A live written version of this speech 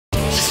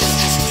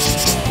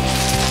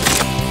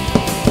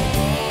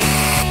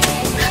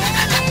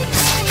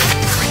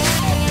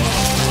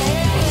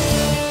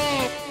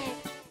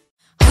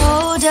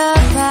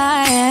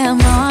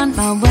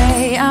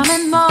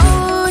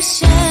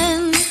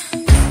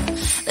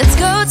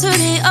to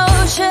the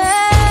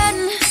ocean.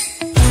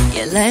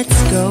 Yeah,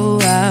 let's go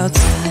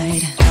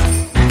outside.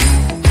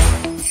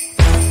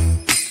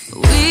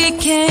 We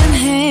can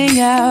hang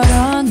out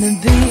on the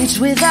beach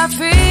without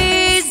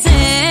freezing.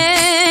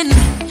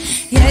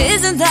 Yeah,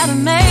 isn't that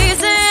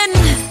amazing?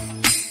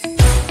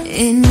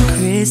 In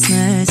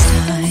Christmas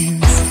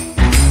times,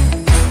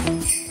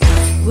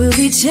 we'll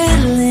be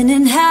chilling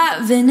and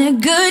having a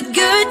good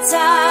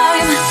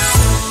time.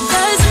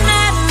 Doesn't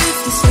matter if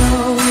the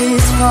snow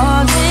is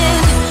falling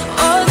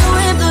or the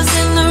wind blows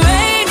and the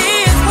rain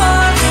is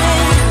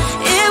pouring.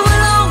 It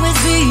will always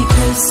be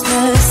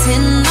Christmas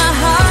in my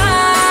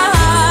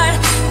heart.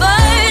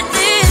 But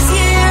this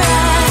year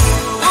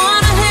I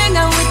wanna hang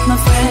out with my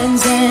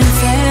friends and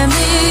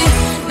family,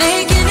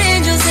 making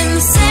angels in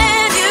the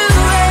sand. You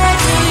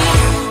ready?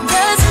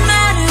 Doesn't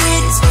matter,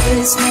 it's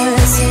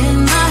Christmas in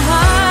my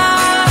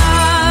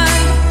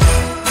heart.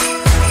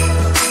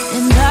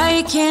 And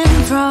I can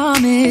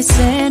promise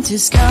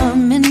Santa's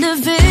coming to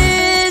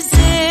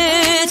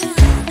visit.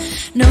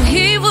 No,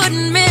 he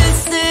wouldn't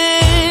miss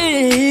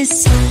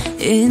this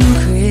in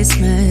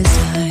Christmas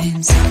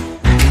times.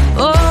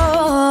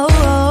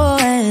 Oh,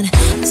 and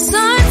the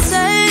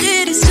sunset,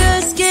 it is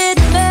just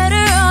getting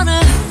better on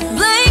a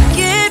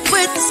blanket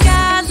with the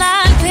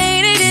skyline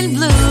painted in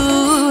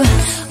blue.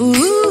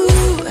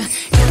 Ooh,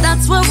 yeah,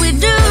 that's what we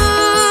do.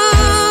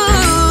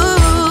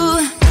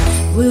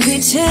 We'll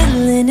be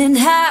chilling and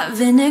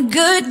having a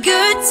good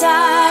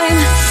time.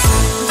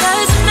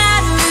 Doesn't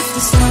matter if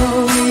the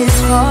snow is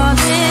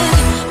falling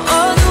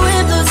or the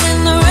wind blows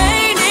and the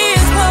rain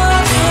is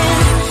pouring.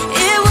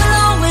 It will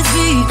always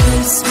be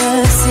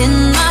Christmas in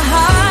my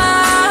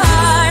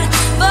heart.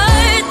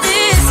 But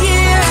this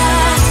year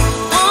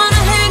I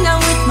wanna hang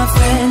out with my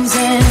friends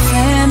and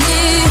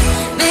family,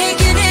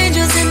 making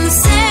angels in the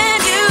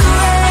sand. You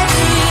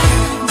ready?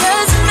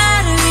 Doesn't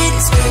matter,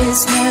 it's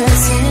Christmas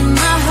in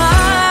my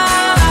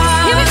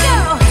heart. Here we go.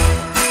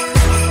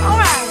 All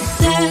right.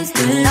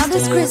 Now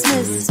this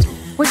Christmas,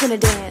 we're gonna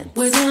dance.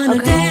 We're gonna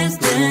dance,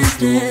 dance,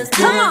 dance,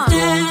 Come on.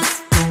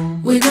 dance.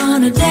 We're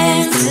gonna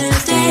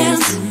dance,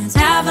 dance,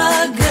 have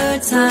a good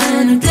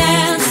time.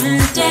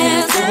 Dance,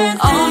 dance,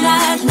 all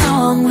night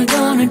long. We're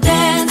gonna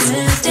dance,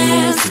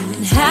 dance,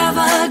 and have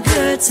a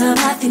good time.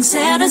 I think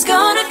Santa's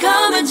gonna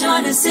come and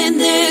join us in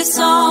this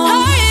song.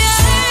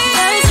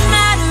 Doesn't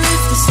matter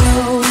if the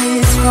snow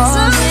is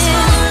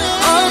falling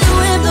or the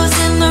wind blows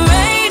and the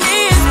rain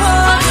is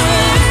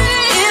pouring.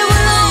 It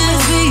will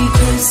always be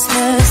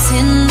Christmas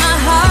in my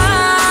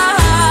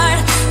heart.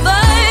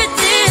 But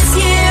this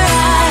year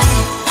I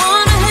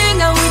wanna hang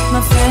out with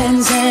my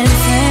friends and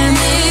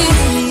family,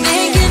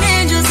 making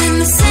angels in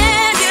the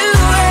sand. You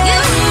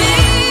ready?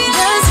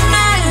 Doesn't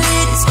matter,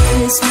 it's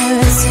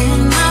Christmas in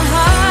my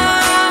heart.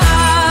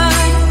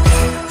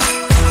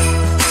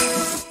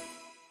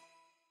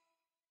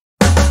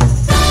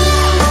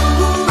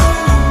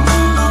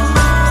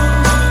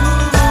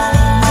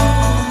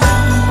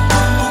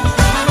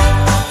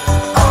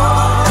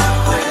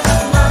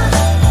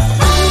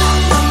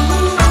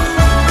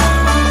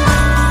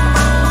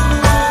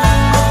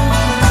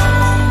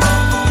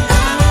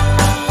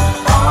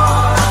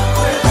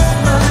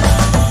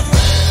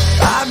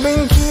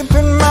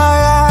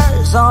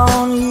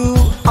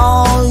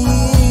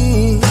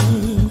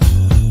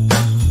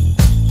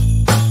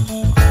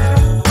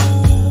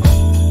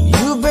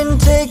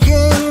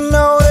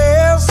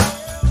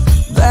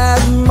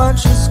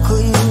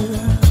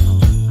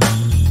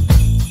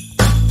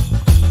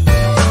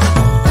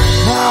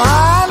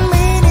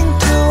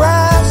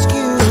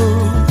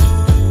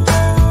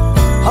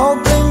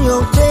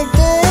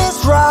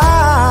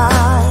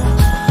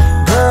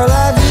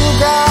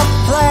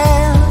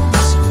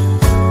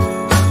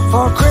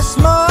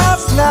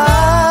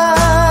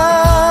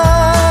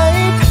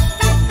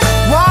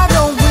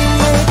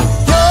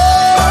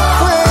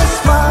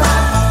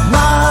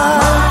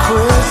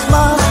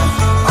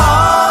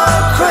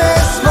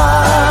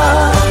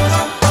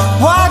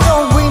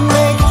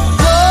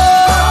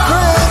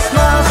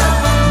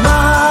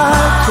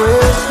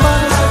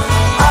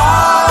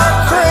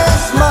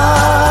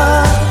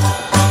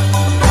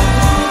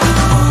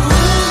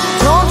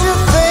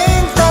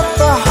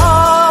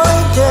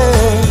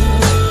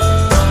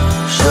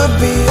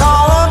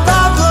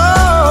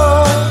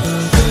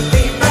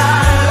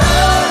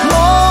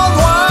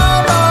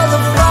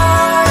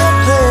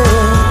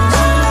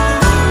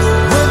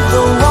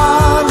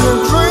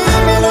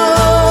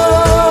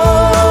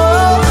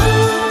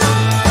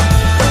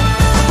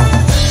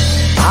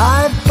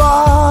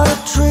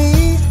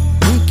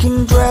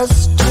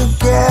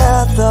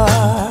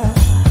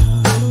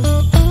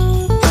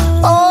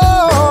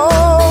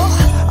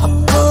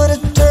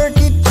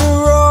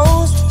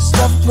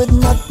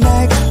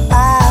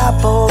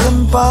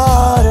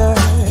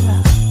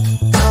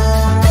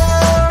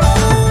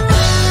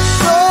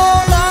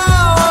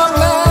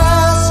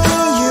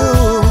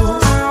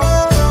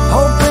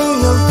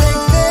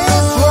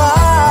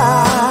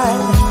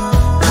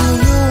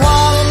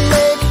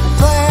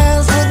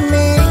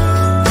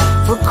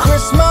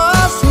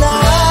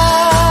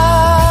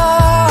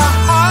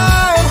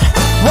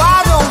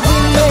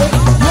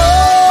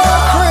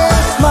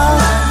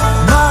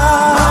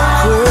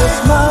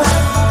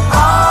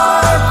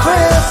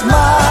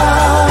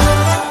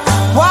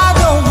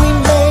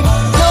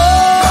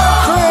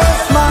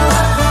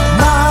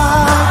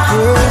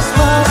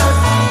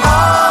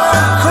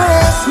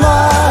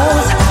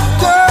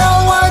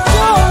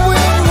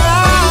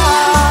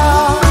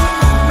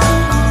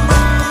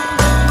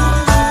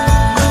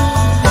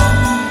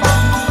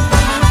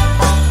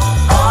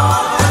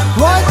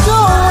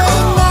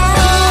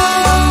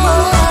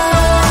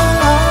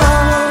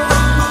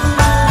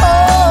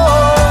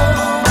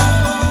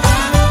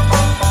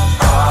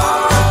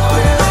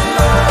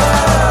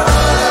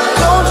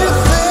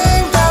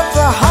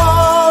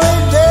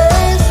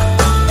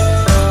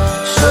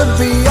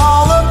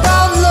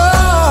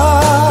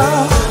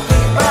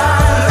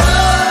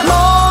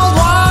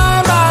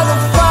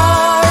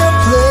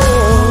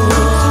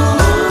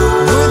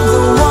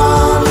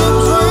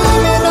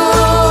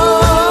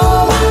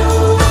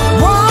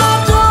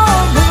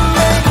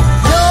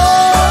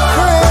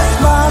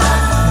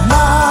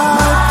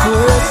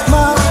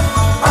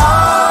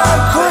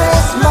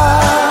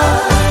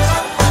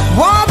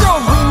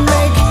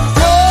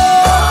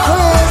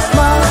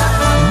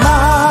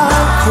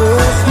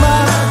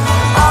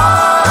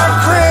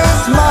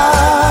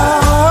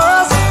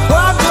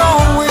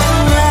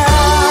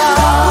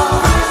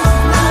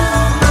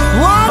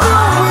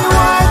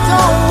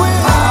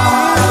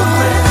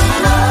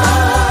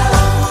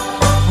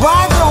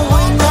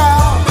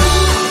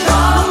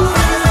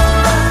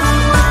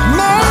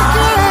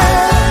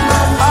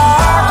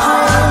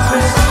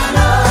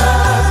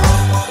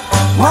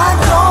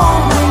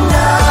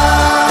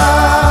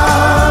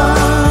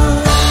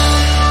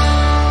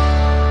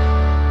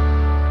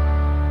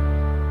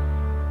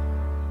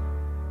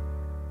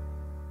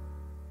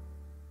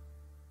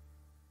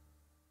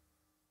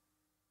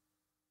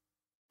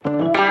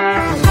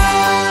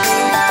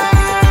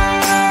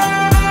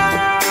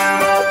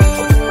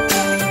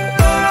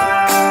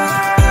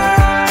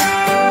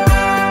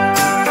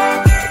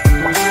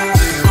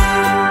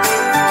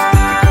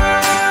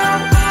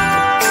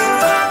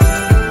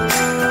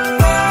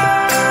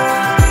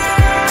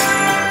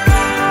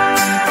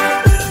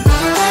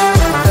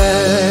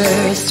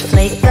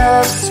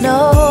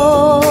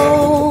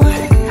 snow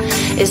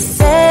is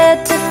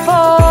set to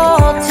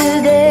fall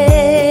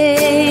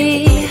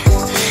today.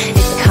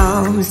 It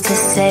comes to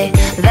say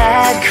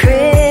that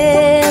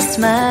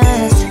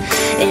Christmas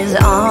is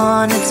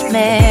on its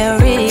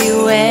merry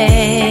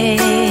way.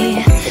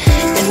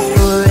 And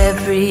for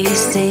every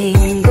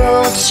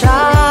single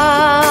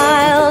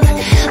child,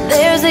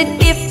 there's a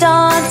gift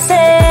on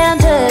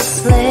Santa's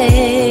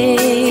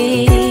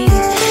sleigh.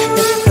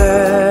 The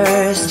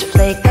first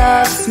flake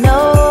of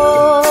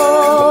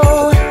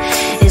snow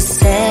is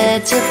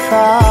said to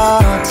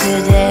fall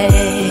today.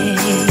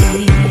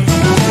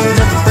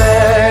 The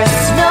first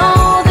snow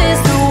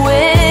this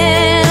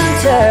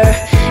winter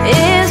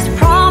is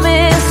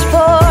promised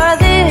for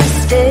this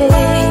day.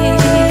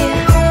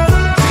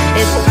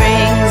 It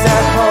brings a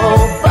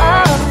hope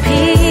of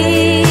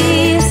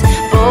peace,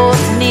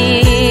 both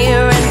near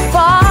and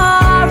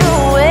far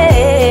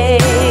away.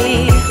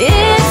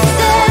 It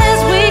says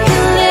we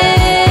can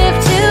live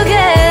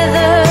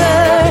together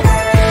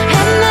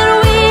and that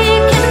we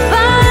can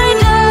find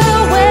a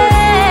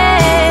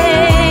way.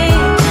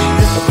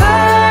 The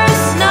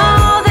first snow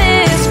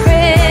this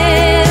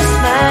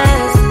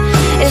Christmas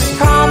is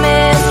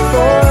promised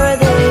for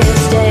this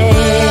day.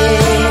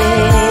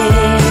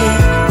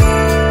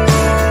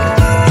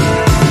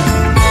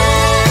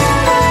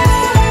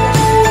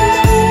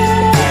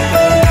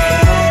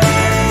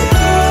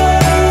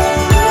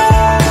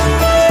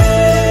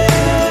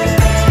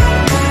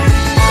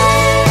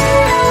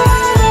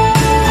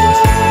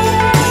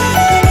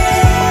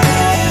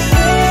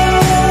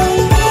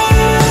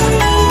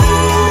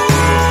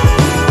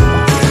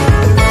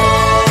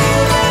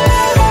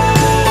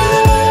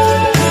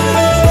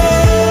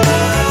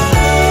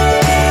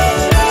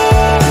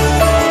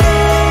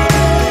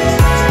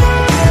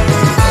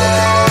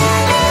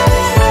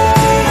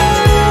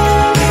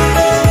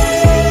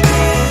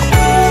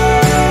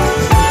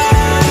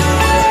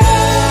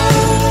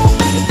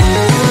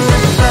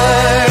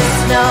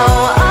 First snow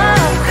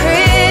of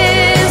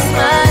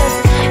Christmas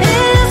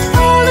is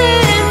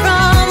falling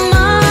from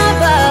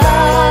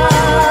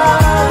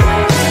above.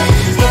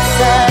 It's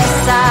a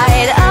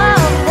sight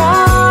of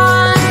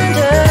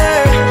wonder,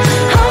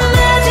 a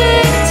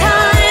magic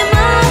time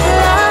of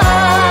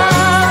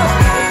love,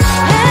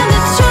 and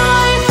the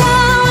joy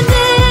found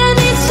in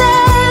each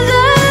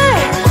other.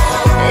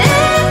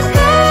 It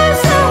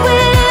bears a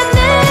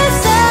witness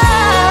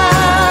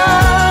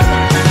of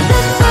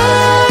the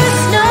first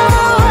snow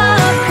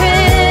of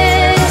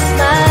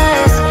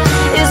Christmas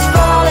is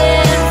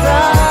falling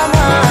from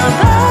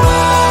above.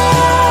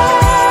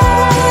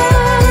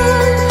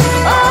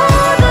 Oh,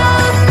 the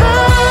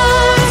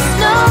first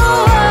snow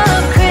of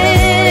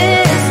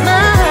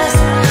Christmas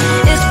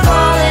is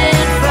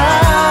falling from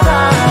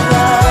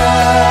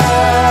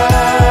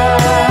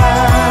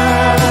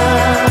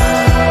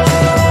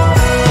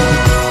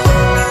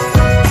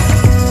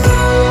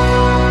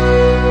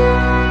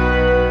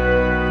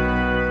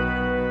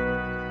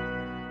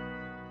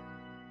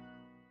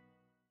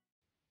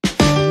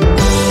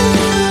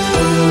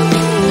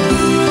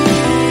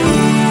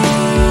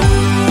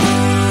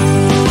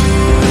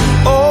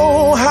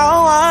Oh,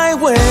 how I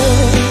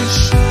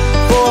wish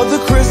for the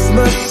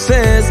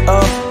Christmases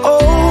of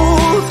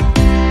old,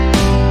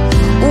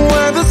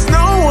 where the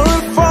snow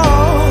would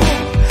fall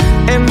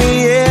and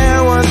the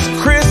air was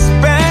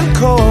crisp and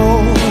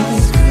cold,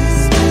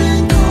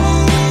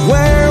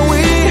 where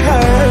we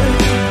heard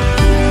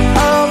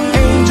of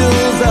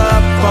angels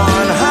up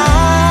on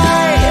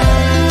high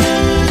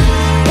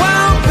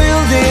while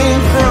building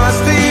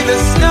Frosty the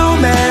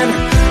Snowman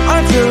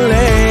until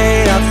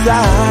late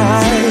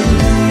outside.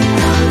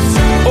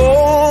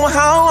 Oh,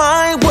 how I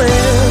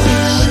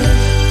wish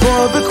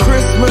for the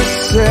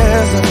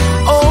Christmases of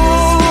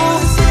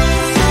old,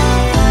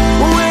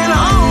 when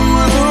all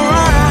was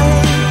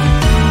right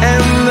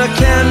and the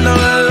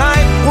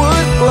candlelight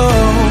would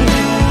glow,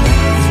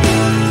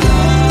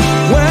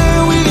 where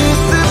we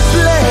used to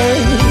play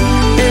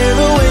in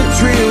the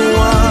wintry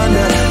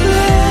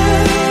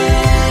wonderland,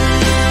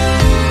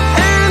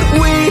 and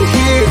we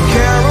hear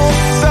carols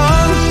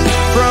sung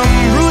from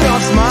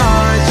Rudolph's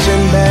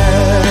marching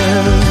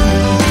band.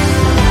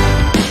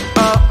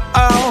 Oh,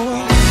 oh,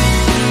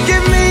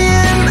 give me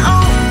an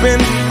open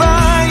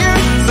fire,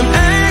 some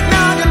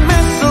eggnog and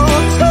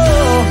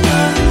mistletoe,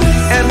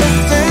 and the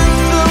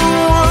sense of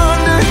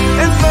wonder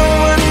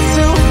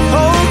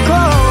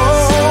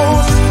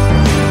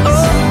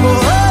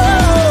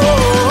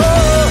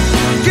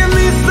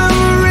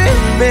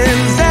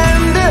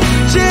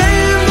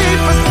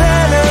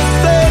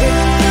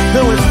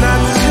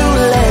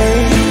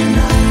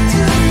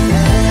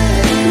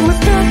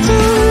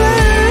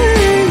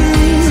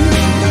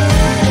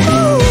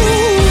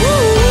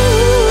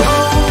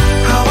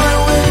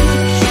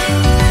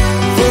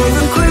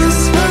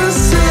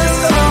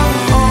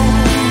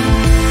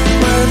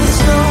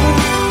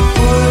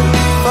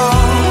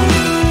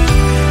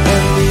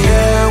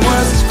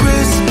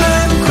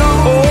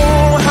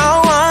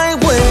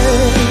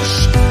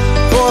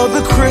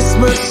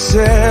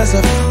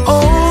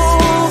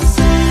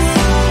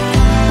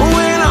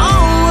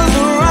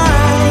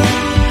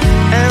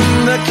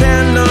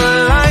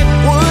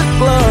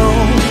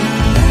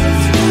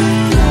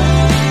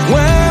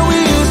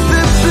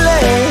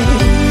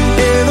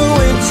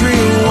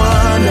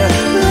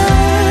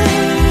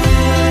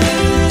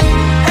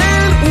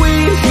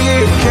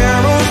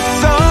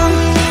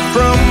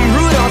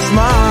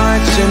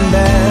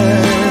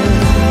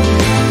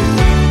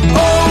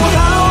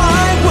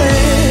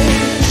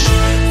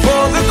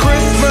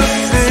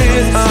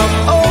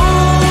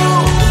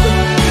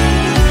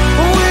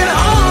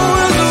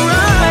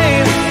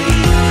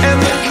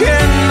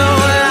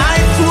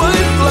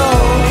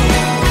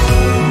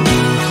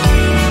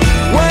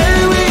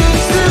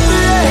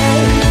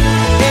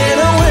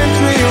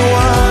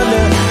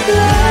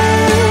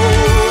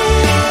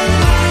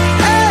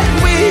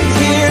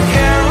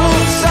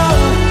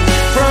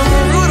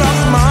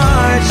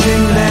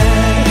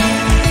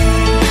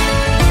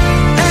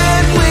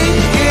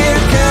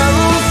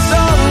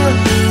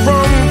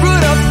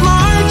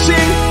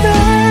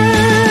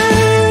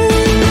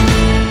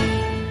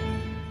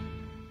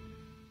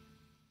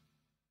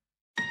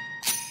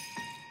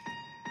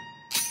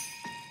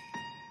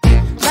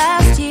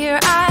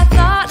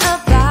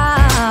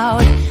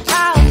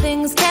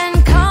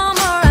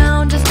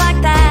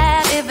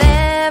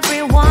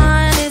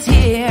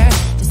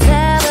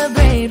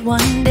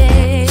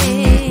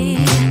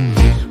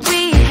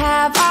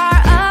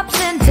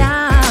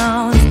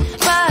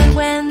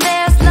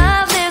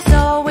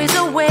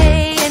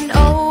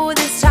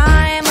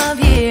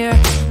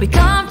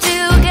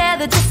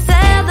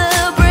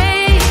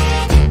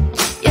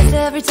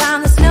every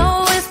time the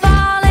snow is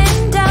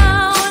falling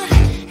down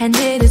and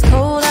it is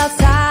cold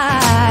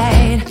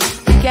outside,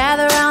 we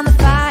gather around the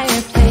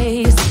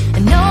fireplace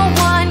and no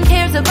one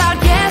cares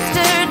about